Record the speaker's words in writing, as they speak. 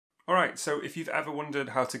Alright, so if you've ever wondered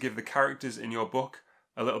how to give the characters in your book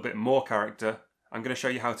a little bit more character, I'm going to show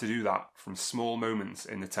you how to do that from small moments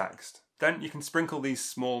in the text. Then you can sprinkle these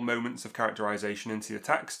small moments of characterization into your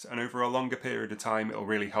text, and over a longer period of time it'll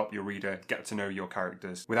really help your reader get to know your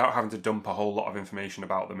characters without having to dump a whole lot of information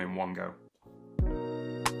about them in one go.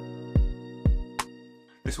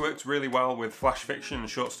 This works really well with flash fiction and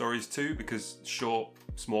short stories too, because short,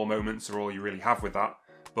 small moments are all you really have with that.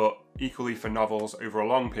 But equally for novels, over a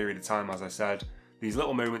long period of time, as I said, these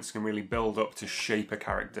little moments can really build up to shape a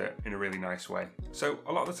character in a really nice way. So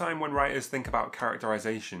a lot of the time when writers think about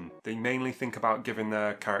characterization, they mainly think about giving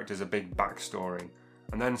their characters a big backstory.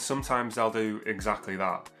 And then sometimes they'll do exactly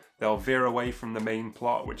that. They'll veer away from the main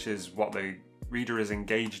plot, which is what the reader is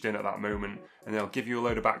engaged in at that moment, and they'll give you a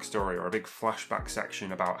load of backstory or a big flashback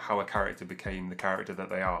section about how a character became the character that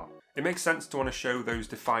they are. It makes sense to want to show those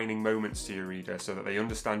defining moments to your reader so that they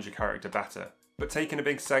understand your character better. But taking a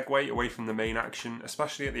big segue away from the main action,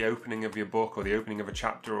 especially at the opening of your book or the opening of a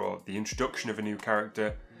chapter or the introduction of a new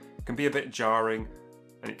character, can be a bit jarring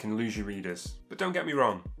and it can lose your readers. But don't get me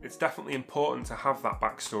wrong, it's definitely important to have that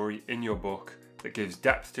backstory in your book that gives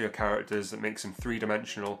depth to your characters, that makes them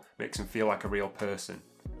three-dimensional, makes them feel like a real person.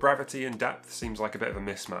 Brevity and depth seems like a bit of a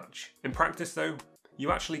mismatch. In practice though, you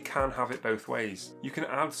actually can have it both ways. You can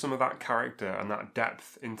add some of that character and that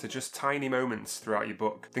depth into just tiny moments throughout your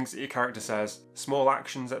book. Things that your character says, small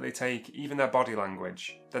actions that they take, even their body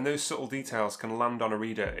language. Then those subtle details can land on a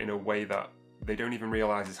reader in a way that they don't even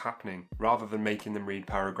realise is happening, rather than making them read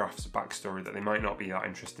paragraphs of backstory that they might not be that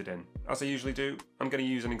interested in. As I usually do, I'm going to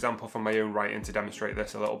use an example from my own writing to demonstrate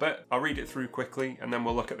this a little bit. I'll read it through quickly and then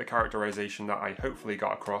we'll look at the characterisation that I hopefully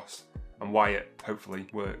got across and why it hopefully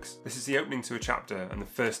works. This is the opening to a chapter and the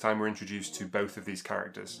first time we're introduced to both of these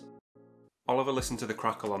characters. Oliver listened to the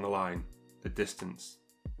crackle on the line, the distance.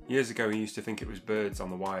 Years ago he used to think it was birds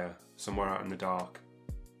on the wire, somewhere out in the dark.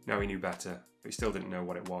 Now he knew better, but he still didn't know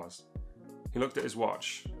what it was. He looked at his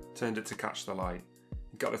watch, turned it to catch the light.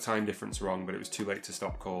 He got the time difference wrong, but it was too late to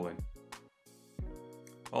stop calling.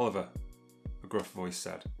 Oliver, a gruff voice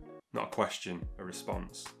said. Not a question, a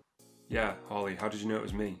response. Yeah, Holly, how did you know it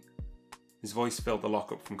was me? His voice filled the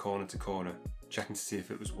lockup from corner to corner, checking to see if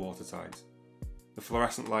it was watertight. The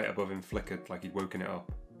fluorescent light above him flickered like he'd woken it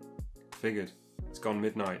up. Figured. It's gone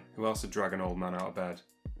midnight. Who else would drag an old man out of bed?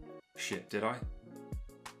 Shit, did I?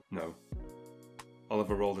 No.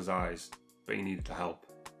 Oliver rolled his eyes, but he needed the help.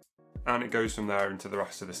 And it goes from there into the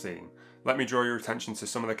rest of the scene. Let me draw your attention to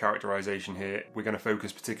some of the characterisation here. We're going to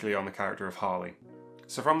focus particularly on the character of Harley.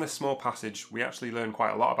 So from this small passage, we actually learn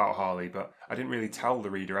quite a lot about Harley, but I didn't really tell the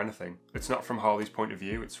reader anything. It's not from Harley's point of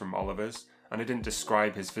view, it's from Oliver's, and I didn't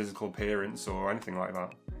describe his physical appearance or anything like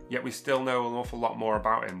that. Yet we still know an awful lot more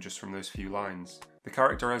about him just from those few lines. The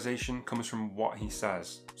characterisation comes from what he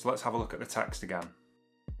says, so let's have a look at the text again.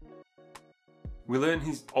 We learn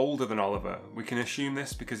he's older than Oliver. We can assume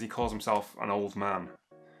this because he calls himself an old man.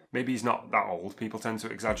 Maybe he's not that old, people tend to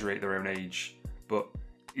exaggerate their own age, but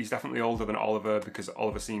he's definitely older than Oliver because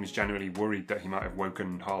Oliver seems genuinely worried that he might have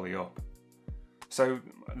woken Harley up. So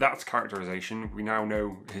that's characterisation. We now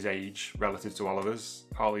know his age relative to Oliver's.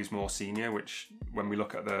 Harley's more senior, which when we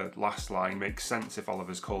look at the last line makes sense if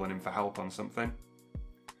Oliver's calling him for help on something.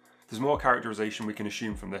 There's more characterisation we can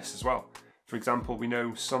assume from this as well. For example, we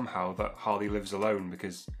know somehow that Harley lives alone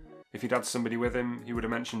because if he'd had somebody with him, he would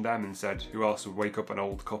have mentioned them and said who else would wake up an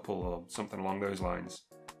old couple or something along those lines.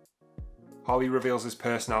 Harley reveals his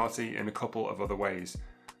personality in a couple of other ways,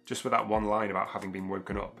 just with that one line about having been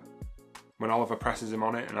woken up. When Oliver presses him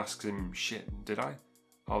on it and asks him, shit, did I?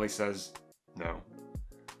 Harley says, no.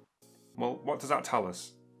 Well, what does that tell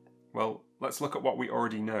us? Well, let's look at what we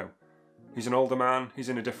already know. He's an older man, he's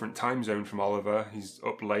in a different time zone from Oliver, he's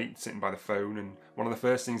up late, sitting by the phone, and one of the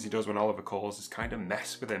first things he does when Oliver calls is kind of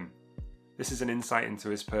mess with him. This is an insight into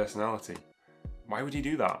his personality. Why would he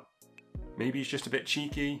do that? Maybe he's just a bit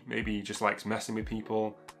cheeky, maybe he just likes messing with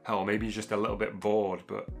people, hell, maybe he's just a little bit bored,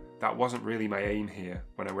 but that wasn't really my aim here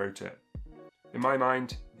when I wrote it. In my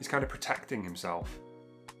mind, he's kind of protecting himself.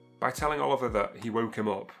 By telling Oliver that he woke him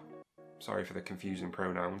up, sorry for the confusing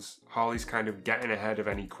pronouns, Harley's kind of getting ahead of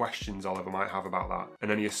any questions Oliver might have about that,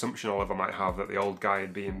 and any assumption Oliver might have that the old guy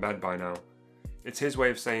would be in bed by now. It's his way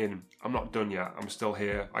of saying, I'm not done yet, I'm still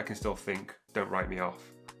here, I can still think, don't write me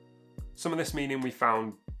off. Some of this meaning we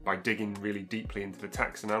found by digging really deeply into the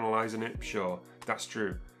text and analysing it, sure, that's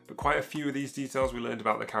true, but quite a few of these details we learned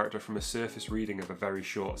about the character from a surface reading of a very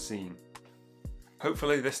short scene.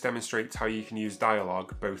 Hopefully this demonstrates how you can use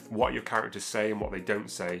dialogue, both what your characters say and what they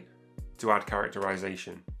don't say, to add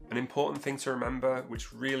characterisation. An important thing to remember,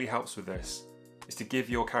 which really helps with this, is to give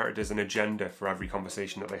your characters an agenda for every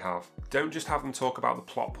conversation that they have. Don't just have them talk about the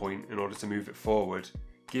plot point in order to move it forward.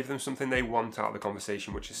 Give them something they want out of the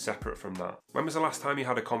conversation which is separate from that. When was the last time you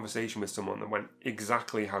had a conversation with someone that went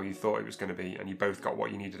exactly how you thought it was going to be and you both got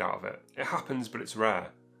what you needed out of it? It happens, but it's rare.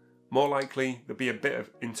 More likely, there'll be a bit of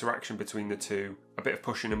interaction between the two, a bit of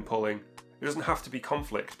pushing and pulling. It doesn't have to be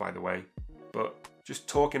conflict, by the way, but just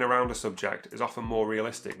talking around a subject is often more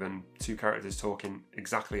realistic than two characters talking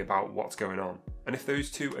exactly about what's going on. And if those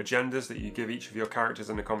two agendas that you give each of your characters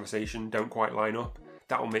in a conversation don't quite line up,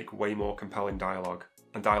 that will make way more compelling dialogue.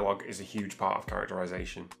 And dialogue is a huge part of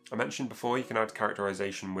characterization. I mentioned before you can add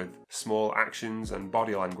characterization with small actions and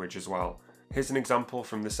body language as well. Here's an example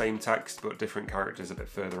from the same text but different characters a bit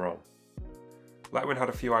further on. Letwin had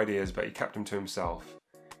a few ideas, but he kept them to himself.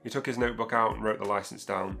 He took his notebook out and wrote the license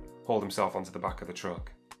down, hauled himself onto the back of the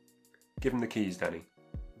truck. "Give him the keys, Denny."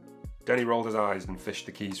 Denny rolled his eyes and fished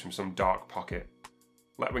the keys from some dark pocket.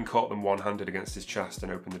 Letwin caught them one-handed against his chest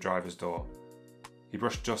and opened the driver's door. He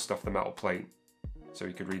brushed dust off the metal plate so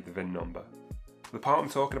he could read the VIN number. The part I'm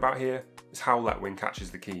talking about here is how Letwin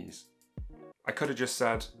catches the keys. I could have just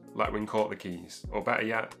said, Letwin caught the keys, or better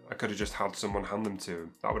yet, I could have just had someone hand them to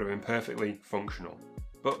him. That would have been perfectly functional.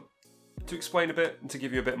 But to explain a bit and to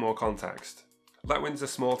give you a bit more context, Letwin's a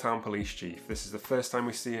small town police chief. This is the first time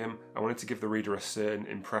we see him. I wanted to give the reader a certain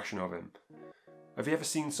impression of him. Have you ever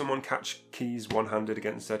seen someone catch keys one-handed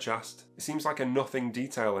against their chest? It seems like a nothing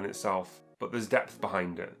detail in itself, but there's depth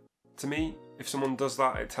behind it. To me, if someone does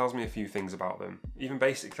that, it tells me a few things about them. Even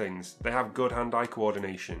basic things. They have good hand-eye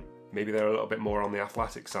coordination. Maybe they're a little bit more on the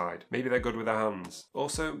athletic side. Maybe they're good with their hands.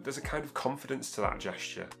 Also, there's a kind of confidence to that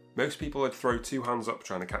gesture. Most people would throw two hands up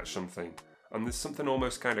trying to catch something, and there's something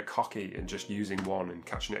almost kind of cocky in just using one and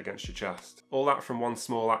catching it against your chest. All that from one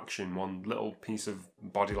small action, one little piece of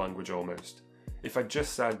body language almost. If I'd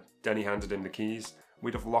just said Denny handed him the keys,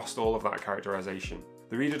 we'd have lost all of that characterization.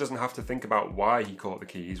 The reader doesn't have to think about why he caught the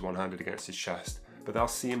keys one-handed against his chest, but they'll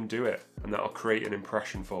see him do it, and that'll create an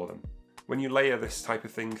impression for them. When you layer this type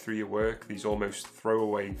of thing through your work, these almost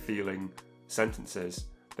throwaway feeling sentences,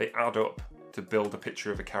 they add up to build a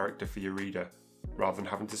picture of a character for your reader, rather than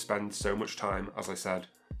having to spend so much time, as I said,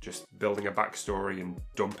 just building a backstory and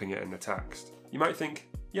dumping it in the text. You might think,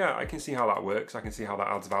 yeah, I can see how that works, I can see how that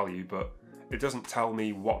adds value, but it doesn't tell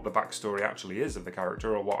me what the backstory actually is of the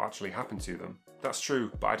character or what actually happened to them. That's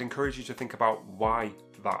true, but I'd encourage you to think about why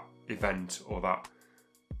that event or that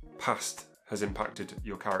past has impacted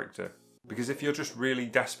your character. Because if you're just really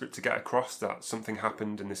desperate to get across that something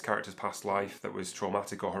happened in this character's past life that was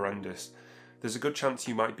traumatic or horrendous, there's a good chance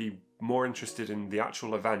you might be more interested in the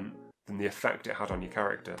actual event than the effect it had on your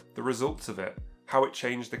character. The results of it, how it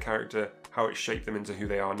changed the character, how it shaped them into who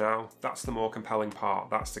they are now, that's the more compelling part,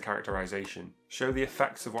 that's the characterization. Show the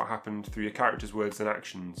effects of what happened through your character's words and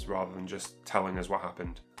actions rather than just telling us what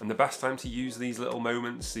happened. And the best time to use these little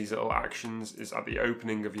moments, these little actions, is at the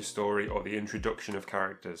opening of your story or the introduction of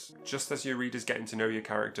characters. Just as your reader's getting to know your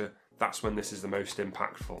character, that's when this is the most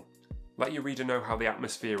impactful. Let your reader know how the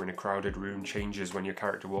atmosphere in a crowded room changes when your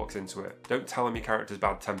character walks into it. Don't tell them your character's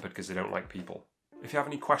bad-tempered because they don't like people. If you have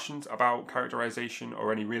any questions about characterization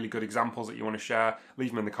or any really good examples that you want to share,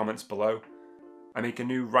 leave them in the comments below. I make a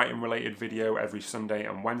new writing related video every Sunday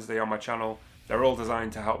and Wednesday on my channel. They're all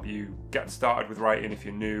designed to help you get started with writing if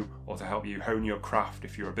you're new, or to help you hone your craft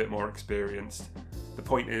if you're a bit more experienced. The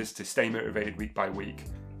point is to stay motivated week by week.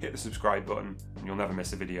 Hit the subscribe button and you'll never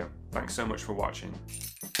miss a video. Thanks so much for watching.